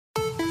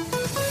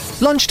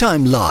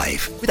Lunchtime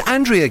Live with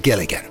Andrea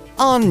Gilligan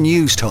on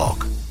News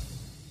Talk.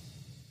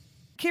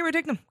 Kiera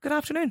Dignam, good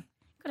afternoon.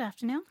 Good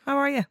afternoon. How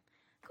are you?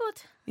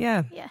 Good.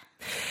 Yeah. Yeah.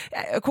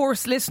 Of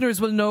course, listeners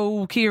will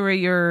know,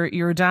 Kiera,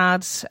 your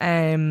dad,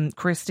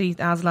 Christy,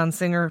 the Aslan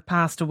singer,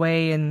 passed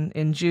away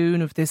in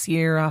June of this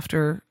year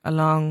after a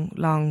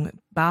long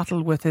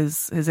battle with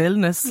his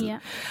illness. Yeah.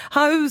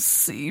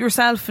 How's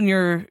yourself and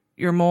your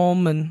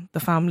mum and the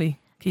family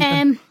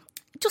keeping?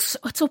 Just,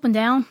 it's up and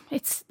down.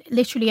 It's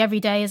literally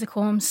every day as it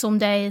comes. Some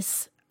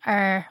days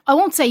are, I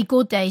won't say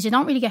good days. You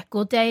don't really get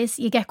good days.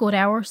 You get good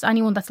hours.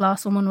 Anyone that's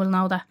lost someone will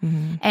know that.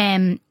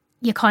 Mm-hmm.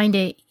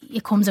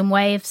 It comes in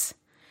waves.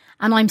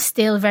 And I'm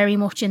still very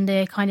much in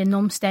the kind of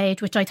numb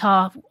stage, which I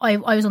thought, I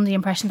was under the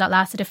impression that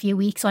lasted a few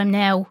weeks. I'm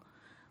now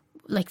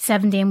like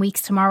 17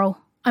 weeks tomorrow.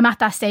 I'm at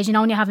that stage,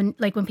 when you have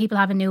when people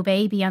have a new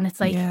baby and it's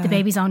like the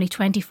baby's only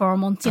 24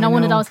 months,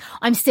 one of those.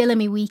 I'm still in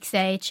my week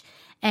stage.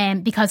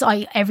 Because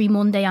every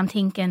Monday I'm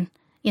thinking,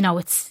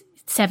 it's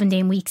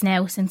 17 weeks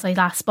now since I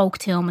last spoke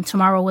to him, and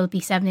tomorrow will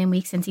be 17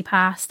 weeks since he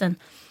passed, and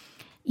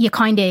you're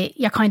kind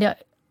of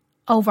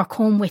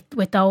overcome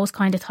with those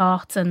kind of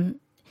thoughts and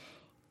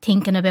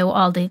thinking about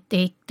all the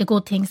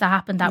good things that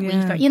happened that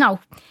week,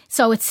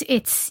 So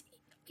it's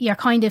you're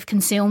kind of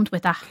consumed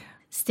with that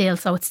still.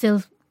 So it's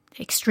still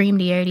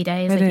extremely early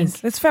days. I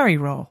think it's very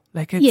raw.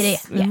 Like it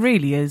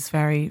really is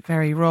very,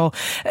 very raw.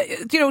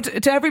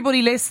 To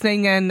everybody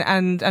listening,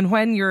 and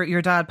when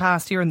your dad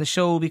passed here on the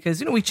show,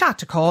 because we chat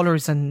to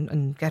callers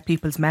and get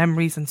people's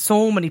memories, and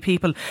so many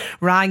people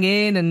rang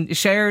in and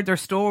shared their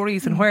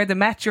stories and where they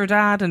met your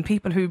dad, and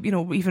people who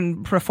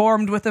even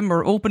performed with him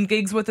or opened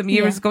gigs with him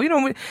years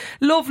ago.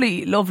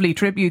 Lovely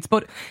tributes.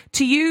 But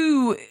to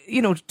you,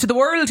 to the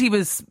world he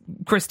was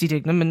Christy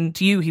Dignam, and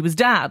to you he was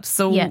Dad.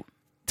 So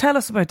tell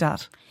us about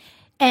Dad.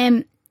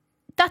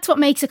 That's what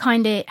makes it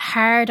kind of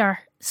harder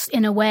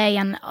in a way,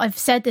 and I've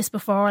said this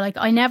before,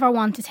 I never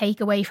want to take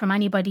away from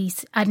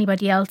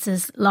anybody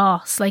else's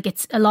loss.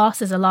 It's a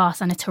loss is a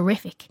loss, and it's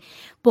horrific,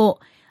 but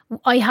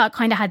I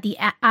had the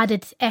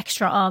added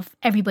extra of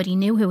everybody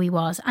knew who he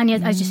was, and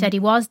yet, as you said, he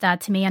was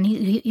Dad to me, and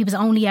he was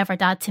only ever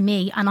Dad to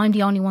me, and I'm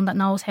the only one that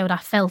knows how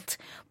that felt.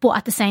 But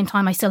at the same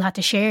time, I still had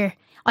to share.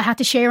 I had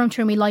to share him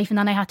through my life, and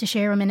then I had to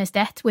share him in his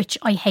death, which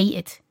I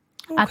hated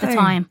at the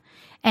time.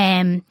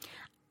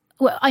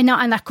 Well, I know,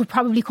 and that could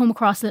probably come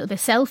across a little bit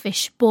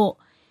selfish, but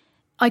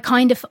I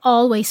kind of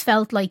always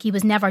felt like he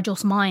was never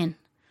just mine.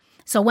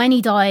 So when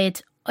he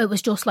died, it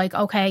was just like,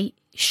 okay,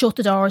 shut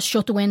the doors,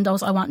 shut the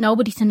windows. I want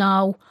nobody to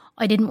know.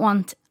 I didn't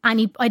want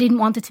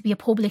it to be a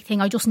public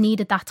thing. I just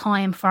needed that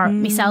time for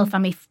myself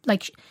and my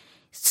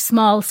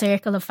small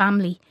circle of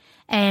family.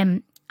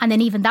 And then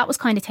even that was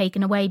kind of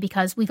taken away,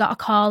 because we got a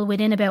call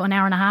within about an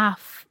hour and a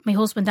half. My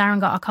husband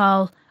Darren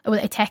got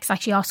a text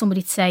actually off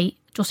somebody to say,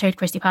 just heard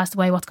Christy passed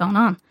away, what's going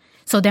on?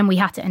 So then we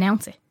had to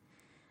announce it.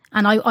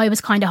 And I was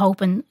kind of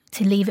hoping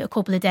to leave it a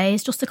couple of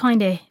days just to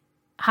kind of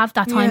have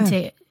that time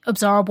to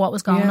absorb what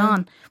was going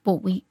on. But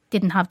we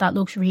didn't have that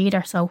luxury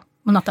either. So,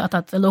 well, not that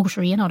that's a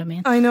luxury, you know what I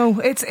mean? I know.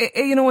 It's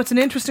an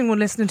interesting one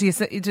listening to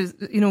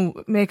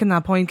you, making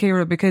that point,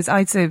 Kiera, because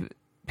I'd say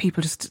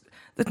people just...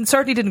 That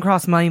certainly didn't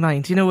cross my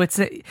mind. You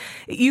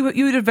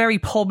had a very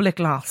public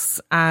loss,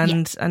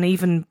 and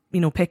even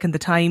picking the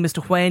time as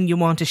to when you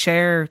want to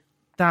share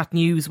that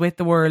news with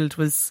the world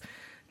was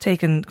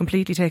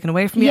completely taken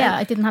away from you. Yeah,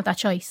 I didn't have that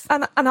choice.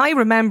 And I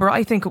remember,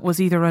 I think it was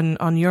either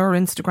on your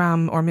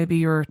Instagram or maybe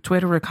your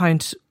Twitter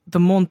account the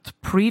month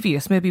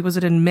previous, maybe was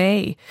it in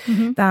May,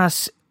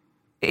 that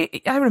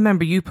I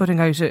remember you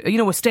putting out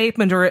a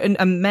statement or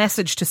a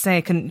message to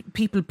say, can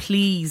people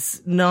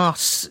please not,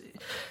 say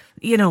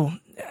it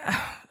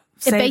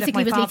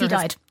basically was like he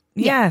died.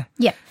 Yeah.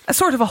 A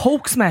sort of a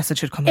hoax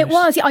message had come out. It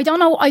was. I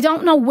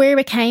don't know where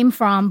it came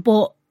from,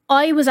 but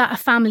I was at a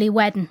family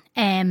wedding.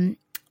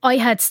 I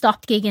had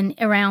stopped gigging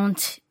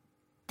around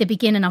the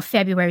beginning of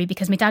February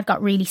because my dad got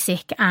really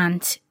sick,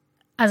 and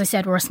as I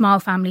said, we're a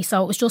small family,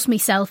 so it was just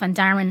myself and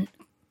Darren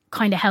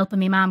kind of helping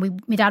my mum.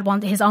 My dad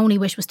his only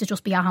wish was to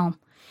just be at home,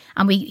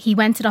 and he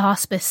went to the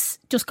hospice.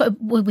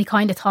 We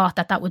kind of thought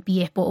that would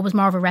be it, but it was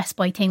more of a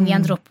respite thing. We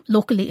ended up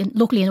luckily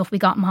enough we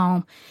got him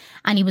home,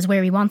 and he was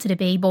where he wanted to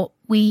be. But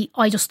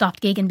I just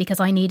stopped gigging because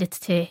I needed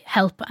to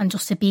help and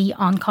just to be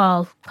on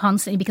call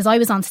constantly, because I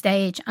was on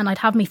stage and I'd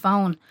have my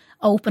phone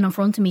open in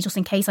front of me just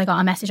in case I got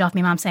a message off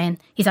my mum saying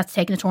he's had to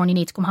take a turn, you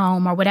need to come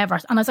home or whatever.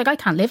 And I was like, I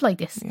can't live like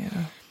this.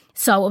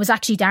 So it was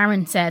actually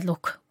Darren said,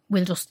 look,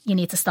 you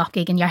need to stop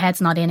gigging, your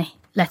head's not in it,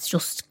 let's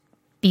just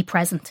be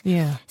present.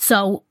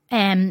 So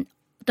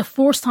the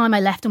first time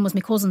I left him was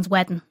my cousin's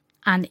wedding,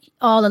 and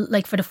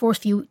for the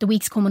first the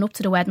weeks coming up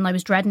to the wedding, I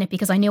was dreading it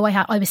because I knew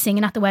I was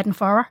singing at the wedding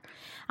for her,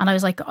 and I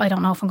was like, I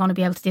don't know if I'm going to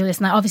be able to do this.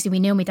 And obviously we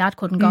knew my dad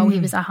couldn't go,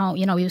 he was at home,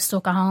 he was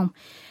stuck at home.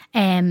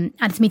 And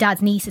it's my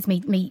dad's niece, it's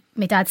my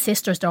dad's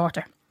sister's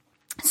daughter.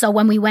 So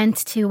when we went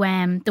to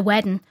the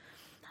wedding,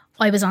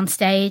 I was on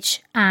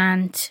stage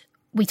and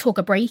we took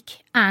a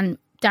break, and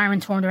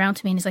Darren turned around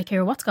to me and he's like,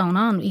 Kiera, what's going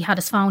on? He had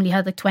his phone, he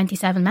had like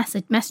 27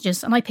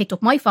 messages, and I picked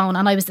up my phone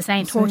and I was the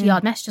same, 30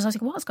 odd messages. I was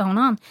like, what's going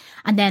on?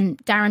 And then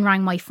Darren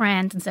rang my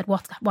friend and said,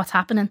 what's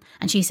happening?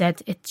 And she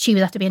said, she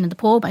was after being in the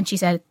pub, and she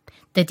said,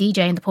 the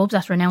DJ in the pub's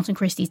after announcing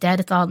Christy's dead,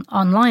 it's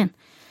online.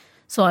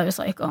 So I was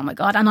like, oh my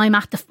God. And I'm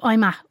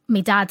at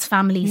my dad's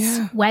family's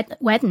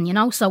wedding, you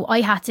know? So I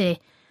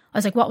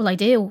was like, what will I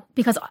do?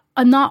 Because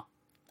I'm not,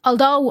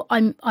 although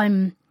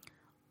I'm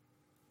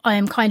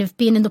kind of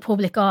being in the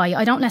public eye,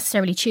 I don't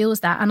necessarily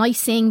choose that. And I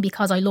sing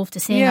because I love to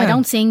sing. I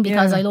don't sing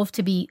because I love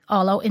to be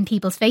all out in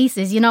people's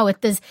faces. You know,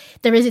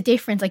 there is a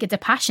difference, like it's a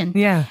passion.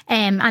 Yeah.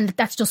 And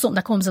that's just something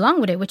that comes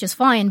along with it, which is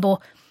fine. But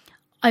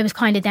I was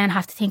kind of then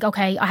have to think,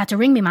 okay, I had to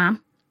ring my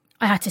mum.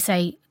 I had to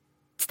say,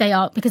 stay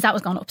off, because that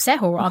was going to upset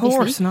her, obviously. Of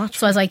course, not.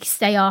 So I was like,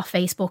 stay off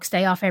Facebook,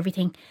 stay off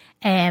everything.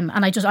 And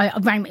I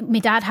rang, my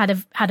dad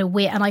had a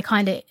wit, and I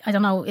kind of, I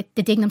don't know,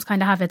 the Dignams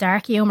kind of have a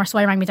dark humour. So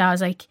I rang my dad, I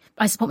was like,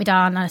 I just put my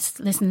dad on, and I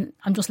said, listen,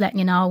 I'm just letting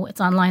you know, it's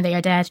online that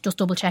you're dead, just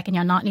double checking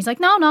you're not. And he's like,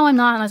 no, I'm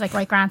not. And I was like,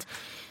 right, Grant.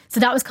 So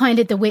that was kind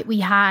of the wit we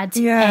had.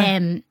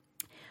 Yeah.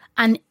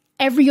 And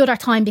every other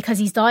time, because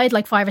he's died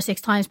like 5 or 6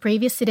 times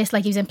previous to this,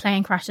 like he was in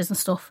plane crashes and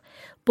stuff.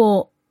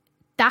 But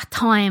that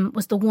time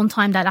was the one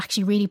time that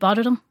actually really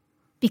bothered him,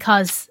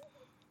 because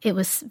it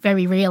was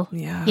very real,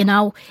 you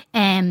know.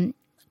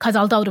 Because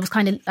although there was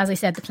kind of, as I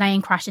said, the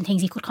plane crash and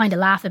things, he could kind of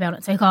laugh about it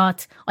and say,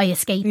 God, I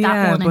escaped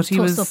that one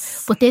and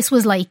stuff. But this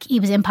was like, he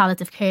was in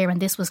palliative care, and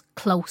this was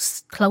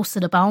close to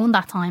the bone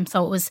that time.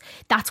 So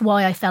that's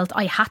why I felt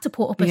I had to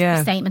put up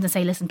a statement and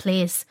say, listen,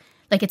 please,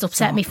 like, it's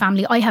upset me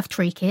family. I have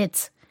 3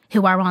 kids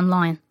who are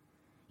online.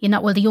 You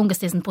know, well, the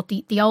youngest isn't, but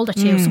the older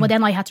 2. So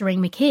then I had to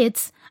ring my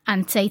kids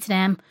and say to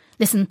them,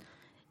 listen,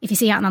 if you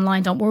see anything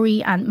online, don't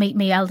worry. And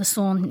my eldest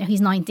son,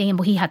 he's 19,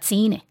 but he had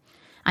seen it.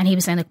 And he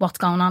was saying, like, what's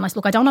going on? I said,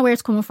 look, I don't know where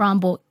it's coming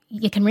from, but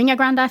you can ring your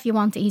granddad if you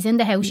want to. He's in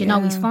the house, you know,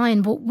 he's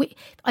fine. But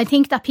I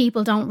think that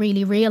people don't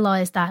really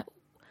realise that,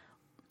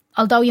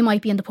 although you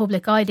might be in the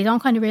public eye, they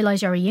don't kind of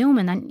realise you're a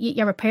human and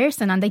you're a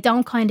person, and they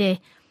don't kind of,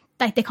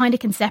 like, they kind of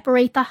can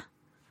separate that.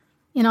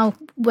 You know,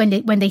 when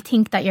they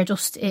think that you're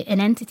just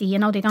an entity, you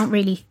know, they don't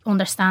really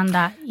understand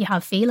that you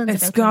have feelings.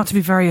 It's got to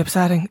be very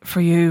upsetting for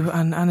you,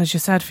 and as you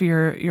said, for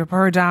your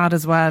poor dad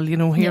as well, you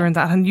know, hearing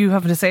that, and you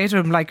having to say to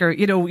him, like,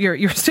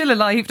 you're still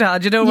alive,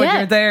 Dad, you know, when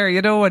you're there,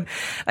 you know, and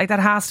like, that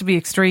has to be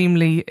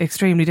extremely,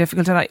 extremely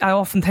difficult. And I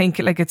often think,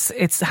 like, it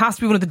has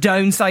to be one of the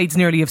downsides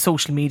nearly of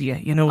social media,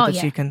 you know,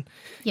 you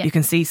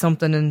can see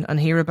something and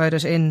hear about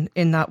it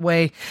in that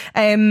way.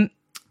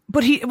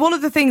 But one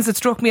of the things that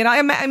struck me, and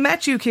I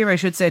met you, Kiera, I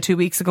should say, 2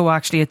 weeks ago,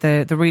 actually, at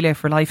the Relay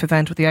for Life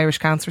event with the Irish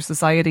Cancer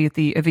Society at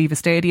the Aviva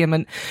Stadium.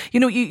 And, you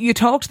know, you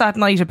talked that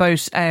night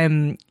about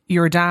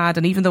your dad,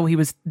 and even though he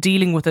was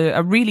dealing with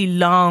a really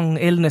long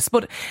illness,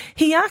 but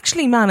he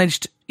actually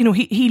managed, you know,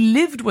 he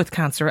lived with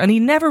cancer, and he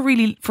never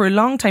really, for a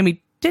long time,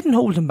 he didn't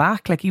hold him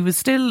back. Like, he was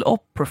still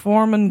up,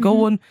 performing,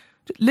 going,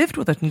 lived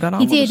with it and got on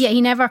with it. He did, yeah. He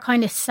never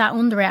kind of sat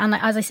under it. And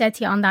as I said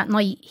to you on that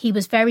night, he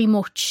was very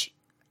much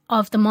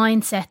of the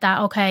mindset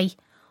that, okay,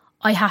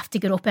 I have to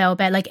get up out of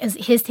bed. Like,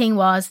 his thing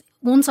was,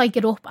 once I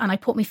get up and I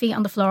put my feet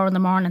on the floor in the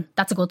morning,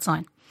 that's a good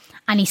sign.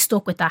 And he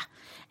stuck with that.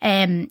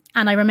 And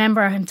I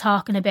remember him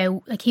talking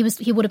about, like, he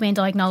would have been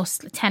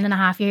diagnosed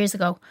 10.5 years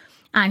ago,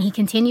 and he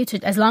continued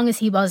to, as long as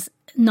he was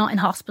not in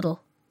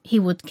hospital, he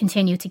would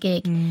continue to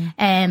gig.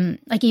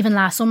 Like, even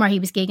last summer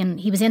he was gigging,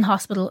 he was in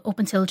hospital up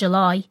until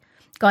July,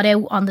 got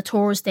out on the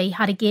Thursday,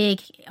 had a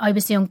gig. I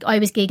was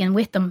gigging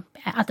with them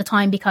at the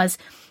time because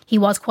he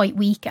was quite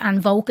weak,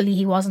 and vocally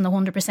he wasn't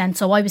 100%.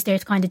 So I was there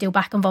to kind of do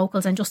backing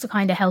vocals and just to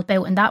kind of help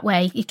out in that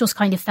way. It just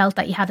kind of felt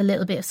that he had a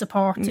little bit of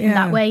support in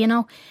that way, you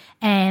know.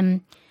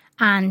 And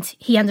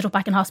he ended up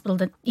back in hospital.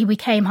 We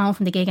came home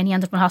from the gig and he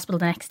ended up in hospital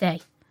the next day.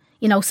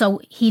 You know,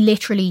 so he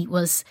literally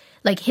was,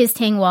 like, his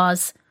thing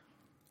was,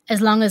 as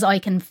long as I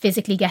can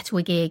physically get to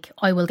a gig,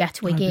 I will get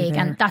to a gig.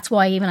 And that's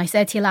why even I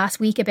said to you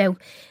last week about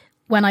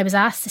when I was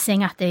asked to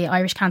sing at the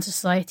Irish Cancer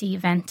Society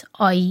event,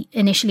 I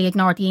initially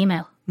ignored the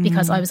email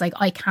because I was like,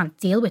 I can't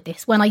deal with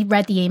this. When I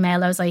read the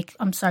email, I was like,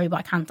 I'm sorry, but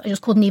I can't. I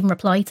just couldn't even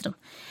reply to them.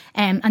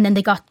 And then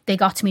they got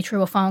to me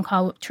through a phone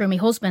call through my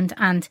husband,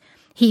 and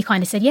he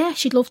kind of said, yeah,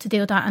 she'd love to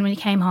do that. And when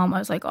he came home, I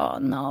was like, oh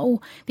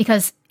no,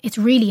 because it's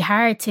really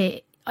hard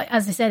to,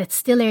 as I said, it's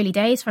still early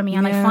days for me,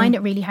 and I find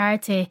it really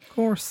hard to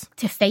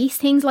face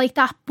things like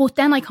that. But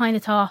then I kind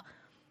of thought,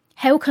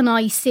 how can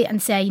I sit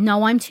and say,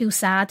 no, I'm too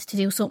sad to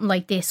do something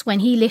like this, when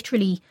he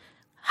literally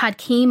had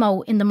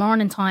chemo in the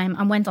morning time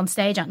and went on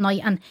stage at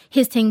night, and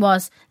his thing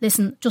was,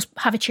 listen, just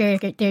have a chair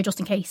there just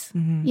in case.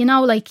 You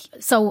know, like,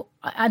 so,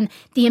 and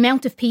the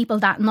amount of people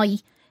that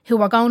night who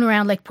were going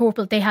around like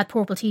purple, they had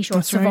purple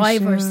t-shirts,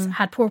 survivors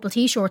had purple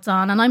t-shirts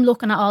on, and I'm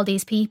looking at all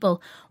these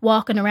people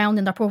walking around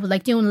in their purple,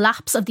 like doing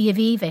laps of the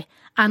Aviva,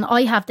 and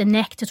I have the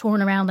neck to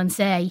turn around and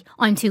say,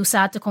 I'm too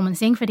sad to come and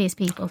sing for these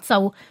people.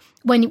 So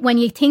when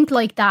you think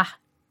like that,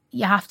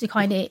 you have to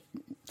kind of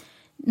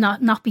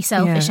not be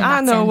selfish. In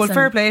that sense. Well,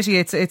 fair play to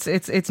you.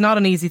 It's not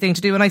an easy thing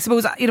to do, and I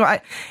suppose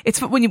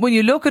it's when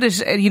you look at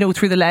it,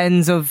 through the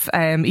lens of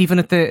even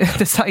at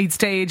the side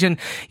stage, and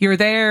you're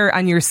there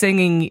and you're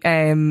singing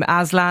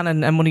Aslan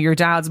and one of your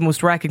dad's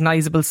most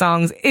recognisable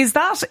songs. Is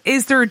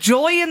there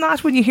joy in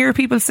that when you hear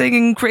people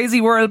singing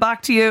Crazy World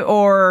back to you,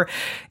 or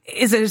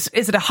is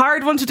it a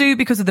hard one to do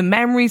because of the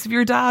memories of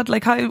your dad?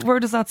 Like, where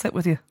does that sit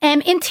with you?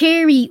 In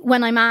theory,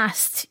 when I'm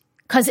asked,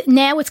 because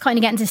now it's kind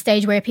of getting to the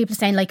stage where people are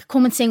saying, like,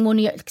 come and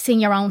sing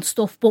your own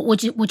stuff, but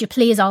would you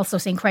please also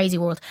sing Crazy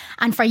World?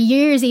 And for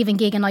years, even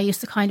gigging, I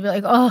used to kind of be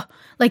like, oh,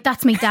 like,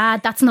 that's my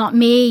dad, that's not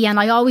me. And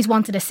I always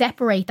wanted to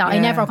separate that. Yeah. I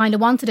never kind of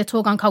wanted to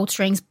tug on coat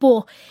strings.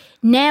 But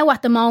now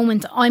at the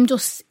moment,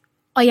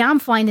 I am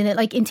finding it,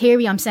 like, in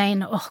theory, I'm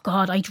saying, oh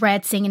God, I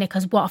dread singing it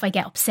because what if I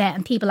get upset?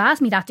 And people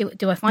ask me that,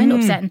 do I find it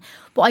upsetting?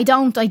 But I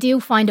don't. I do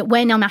find it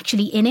when I'm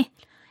actually in it.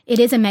 It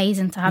is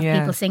amazing to have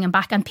people singing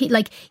back, and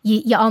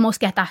you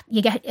almost get that,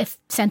 you get a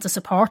sense of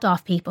support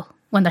off people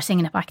when they're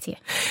singing it back to you.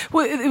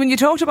 Well, when you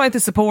talked about the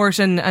support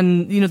and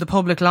the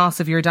public loss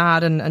of your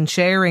dad and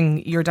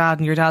sharing your dad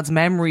and your dad's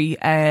memory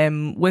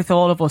with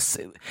all of us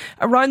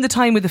around the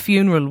time of the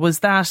funeral, was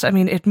that, I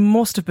mean, it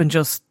must have been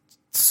just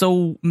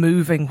so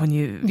moving when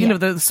you know,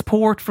 the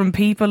support from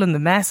people and the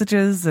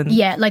messages. And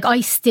like,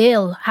 I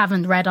still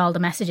haven't read all the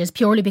messages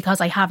purely because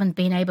I haven't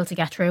been able to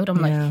get through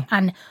them.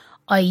 And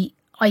I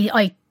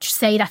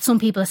say that some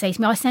people say to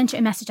me, I sent you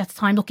a message at the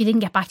time, look, you didn't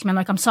get back to me. I'm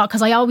like, I'm sorry,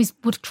 because I always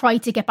would try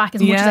to get back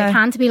as much as I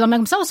can to people. I'm like,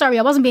 I'm so sorry,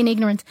 I wasn't being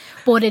ignorant.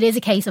 But it is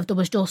a case of there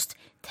was just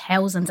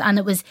thousands, and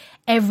it was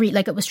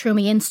it was through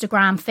my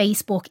Instagram,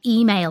 Facebook,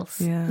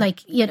 emails.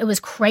 It was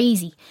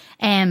crazy.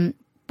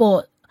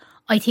 But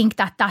I think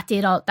that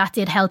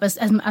did help.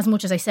 As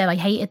much as I said I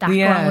hated that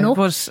growing up,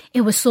 but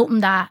it was something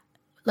that,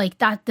 like,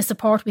 that the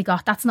support we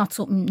got, that's not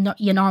something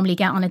you normally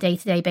get on a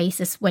day-to-day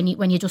basis when you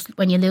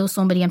lose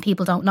somebody and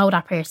people don't know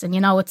that person.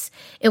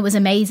 It was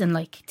amazing,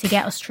 like, to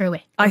get us through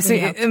it. I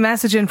see a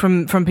message in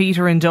from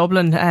Peter in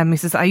Dublin. He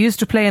says, I used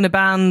to play in a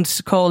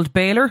band called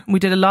Baylor. We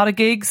did a lot of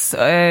gigs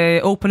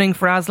opening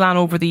for Aslan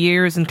over the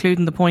years,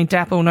 including the Point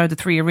Depot, now the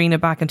 3 Arena,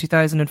 back in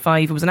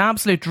 2005. It was an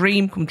absolute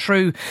dream come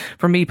true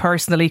for me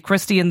personally.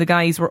 Christy and the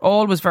guys were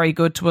always very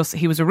good to us.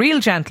 He was a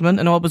real gentleman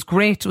and always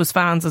great to his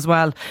fans as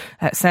well.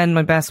 Send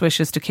my best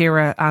wishes to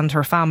Kiera and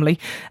her family.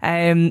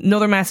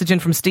 Another message in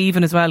from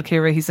Stephen as well,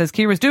 Kiera. He says,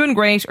 Kiera's doing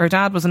great. Her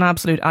dad was an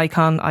absolute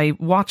icon. I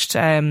watched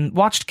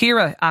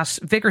Kiera at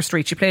Vicar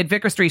Street. She played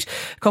Vicar Street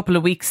a couple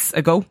of weeks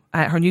ago.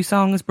 Her new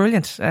song is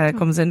brilliant.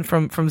 Comes in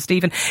from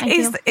Stephen.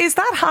 Is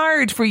that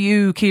hard for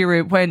you,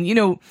 Kiera, when,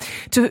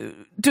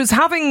 does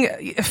having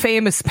a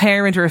famous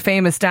parent or a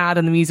famous dad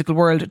in the musical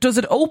world, does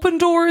it open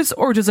doors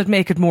or does it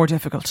make it more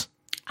difficult?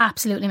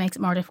 Absolutely makes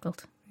it more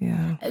difficult.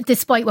 Yeah.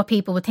 Despite what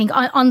people would think,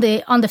 on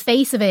the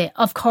face of it,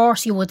 of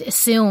course you would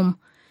assume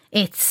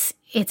it's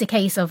a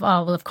case of,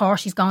 oh well, of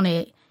course she's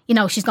gonna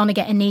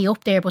get a knee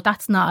up there, but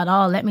that's not at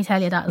all. Let me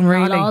tell you, that's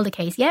not at all the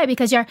case. Yeah,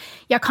 because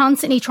you're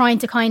constantly trying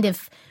to kind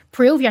of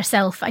prove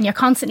yourself, and you're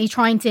constantly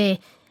trying to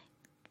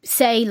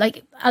say,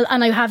 like,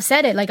 and I have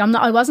said it, like,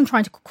 I wasn't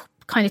trying to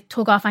kind of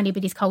tug off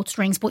anybody's coat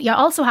strings, but you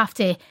also have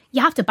to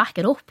back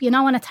it up,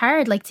 and it's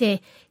hard, like, to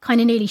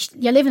kind of nearly,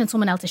 you're living in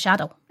someone else's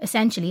shadow,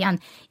 essentially. And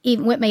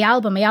even with my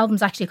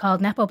album's actually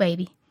called Nepo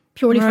Baby,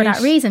 purely for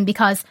that reason,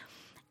 because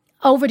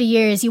over the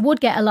years you would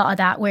get a lot of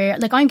that, where,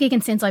 like, I'm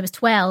gigging since I was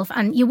 12,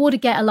 and you would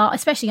get a lot,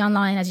 especially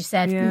online, as you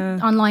said.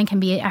 Online can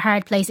be a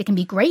hard place. It can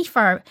be great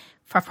for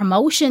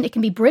promotion, it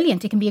can be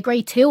brilliant, it can be a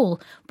great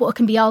tool, but it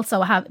can be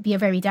also be a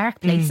very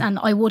dark place. And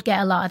I would get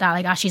a lot of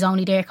that, like, she's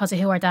only there because of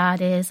who her dad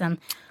is, and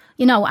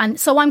and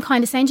so I'm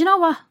kind of saying, you know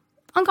what,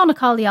 I'm going to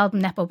call the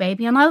album Nepo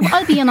Baby, and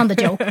I'll be in on the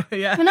joke.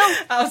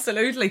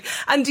 Absolutely.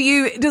 And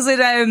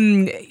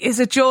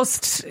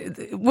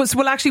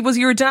was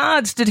your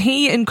dad, did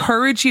he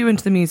encourage you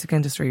into the music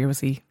industry, or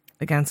was he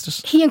against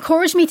it? He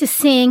encouraged me to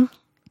sing,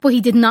 but he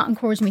did not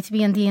encourage me to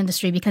be in the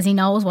industry, because he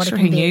knows what it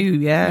can be. He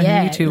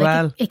knew too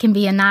well. It can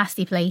be a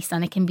nasty place,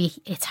 and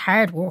it's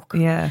hard work.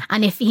 Yeah.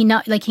 And if he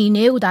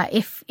knew that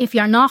if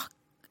you're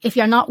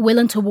not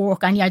willing to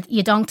work, and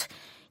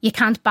you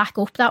can't back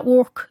up that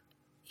work,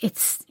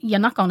 you're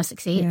not going to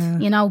succeed.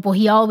 But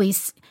he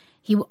always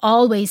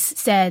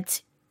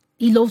said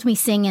he loved me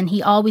singing.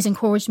 He always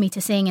encouraged me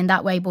to sing in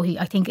that way, but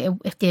I think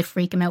it did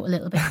freak him out a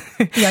little bit,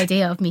 the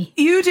idea of me.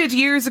 You did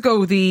years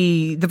ago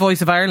the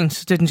Voice of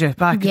Ireland, didn't you?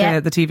 Back the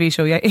TV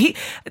show. Yeah.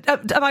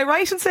 Am I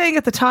right in saying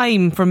at the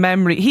time, from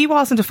memory, he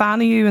wasn't a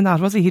fan of you in that,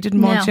 was he? He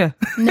didn't want you.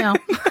 No.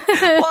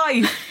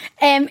 Why?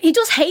 He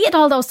just hated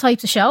all those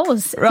types of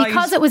shows,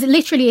 because it was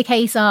literally a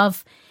case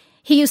of,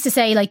 he used to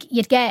say, like,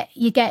 you get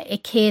a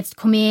kid to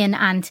come in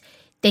and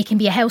they can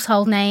be a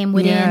household name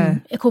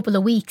within a couple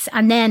of weeks,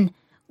 and then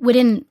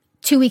within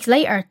 2 weeks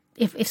later,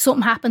 if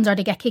something happens or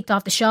they get kicked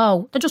off the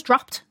show, they're just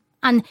dropped.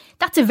 And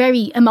that's a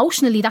very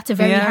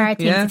hard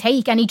thing to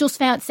take. And he just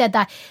said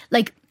that,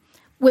 like,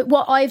 with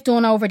what I've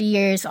done over the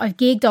years, I've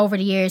gigged over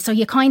the years, so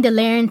you kind of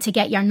learn to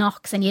get your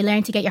knocks and you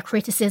learn to get your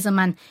criticism,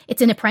 and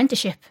it's an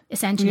apprenticeship,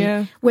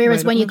 essentially.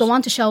 Whereas when you go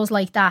on to shows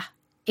like that,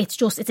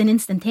 it's an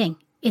instant thing.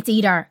 It's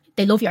either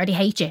they love you or they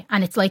hate you,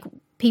 and it's like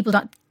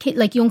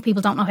young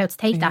people don't know how to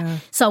take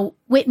that. So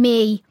with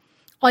me,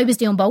 I was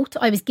doing both.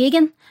 I was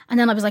gigging, and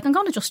then I was like, I'm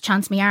going to just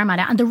chance my arm at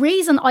it. And the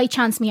reason I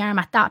chanced my arm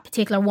at that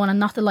particular one, and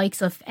not the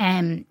likes of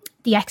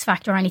the X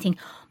Factor or anything,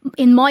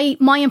 in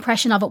my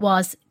impression of it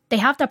was, they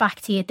have their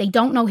back to you. They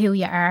don't know who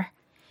you are.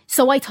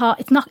 So I thought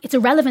it's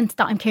irrelevant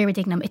that I'm Kiera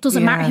Dignam. It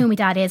doesn't matter who my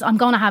dad is. I'm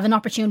going to have an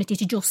opportunity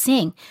to just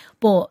sing.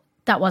 But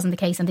that wasn't the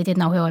case, and they didn't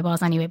know who I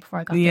was anyway before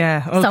I got there.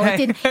 Yeah, okay. So it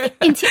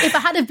didn't. If I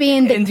had have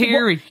been in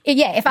theory,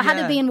 if I had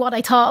have been what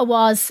I thought it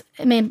was,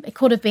 I mean, it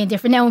could have been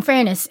different. Now, in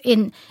fairness,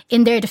 in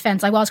their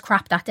defence, I was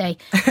crap that day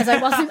because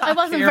I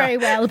wasn't very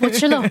well. But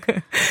sure, look,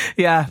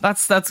 yeah,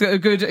 that's a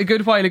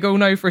good while ago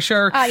now for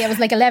sure. Oh yeah, it was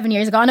like 11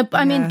 years ago, and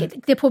I mean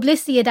the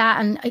publicity of that,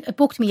 and it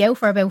booked me out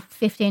for about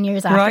 15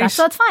 years after that,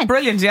 so it's fine.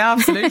 Brilliant, yeah,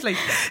 absolutely.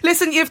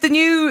 Listen, you have the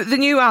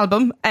new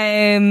album.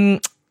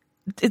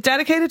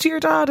 Dedicated to your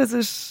dad,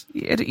 is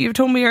it? You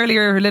told me a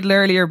little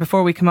earlier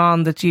before we come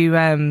on, that you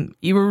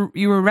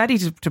were ready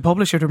to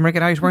publish it and bring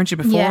it out, weren't you,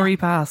 before he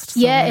passed? So,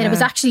 it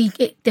was actually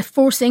the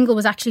first single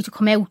was actually to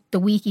come out the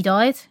week he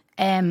died,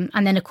 and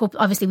then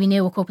obviously we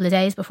knew a couple of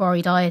days before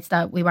he died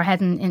that we were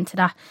heading into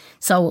that.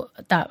 So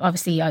that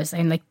obviously I was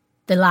saying, like,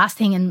 the last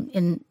thing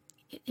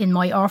in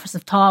my office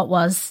of thought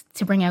was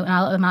to bring out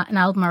an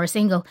album or a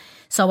single.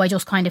 So I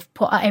just kind of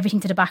put everything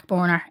to the back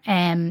burner,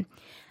 and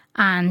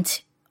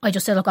I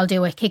just said, look, I'll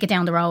do it, kick it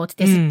down the road.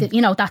 This is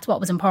that's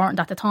what was important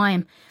at the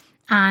time.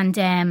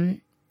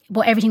 And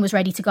but everything was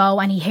ready to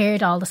go, and he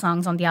heard all the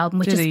songs on the album,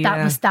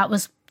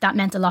 that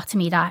meant a lot to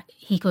me, that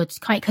he could,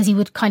 because he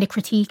would kind of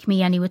critique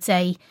me, and he would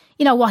say,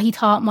 what he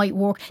thought might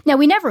work. Now,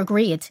 we never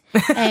agreed.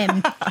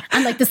 And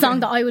like the song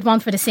that I would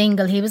want for the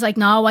single, he was like,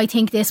 no, I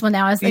think this one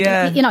now. I was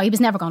like, he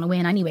was never going to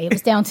win anyway. It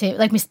was down to,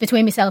 like,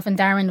 between myself and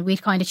Darren,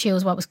 we'd kind of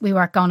choose what we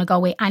were going to go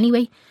with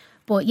anyway.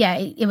 But yeah,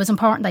 it was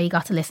important that you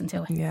got to listen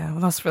to it. Yeah,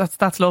 well,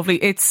 that's lovely.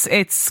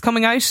 It's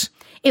coming out.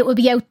 It will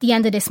be out the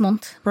end of this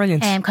month.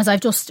 Brilliant. Because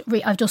I've just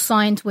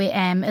signed with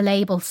a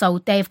label, so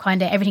they've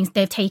kind of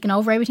they've taken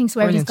over everything,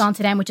 so everything's gone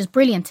to them, which is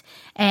brilliant.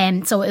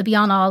 So it'll be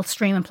on all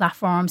streaming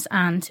platforms,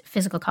 and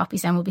physical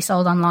copies then will be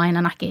sold online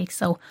and at gigs.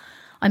 So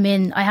I'm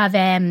in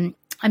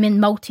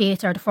Moat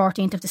Theatre the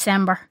 14th of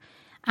December,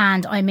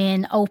 and I'm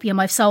in Opium.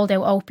 I've sold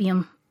out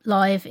Opium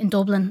live in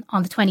Dublin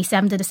on the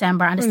 27th of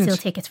December, and there's still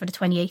tickets for the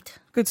 28th.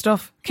 Good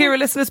stuff. Kiera,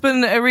 listen, it's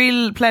been a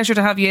real pleasure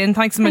to have you in.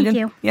 Thanks a million.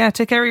 Thank you. Yeah,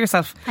 take care of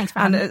yourself. Thanks for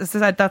having me. And as I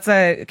said, that's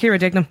Kiera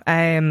Dignam.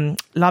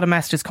 A lot of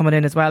messages coming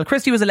in as well.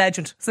 Christy was a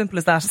legend. Simple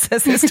as that,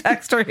 says this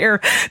texter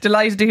here.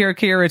 Delighted to hear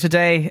Kiera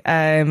today,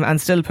 and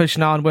still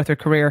pushing on with her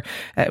career.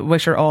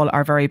 Wish her all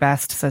our very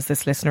best, says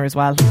this listener as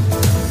well.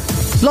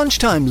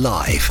 Lunchtime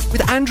Live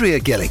with Andrea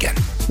Gilligan.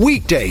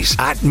 Weekdays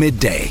at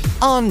midday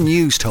on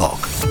News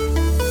Talk.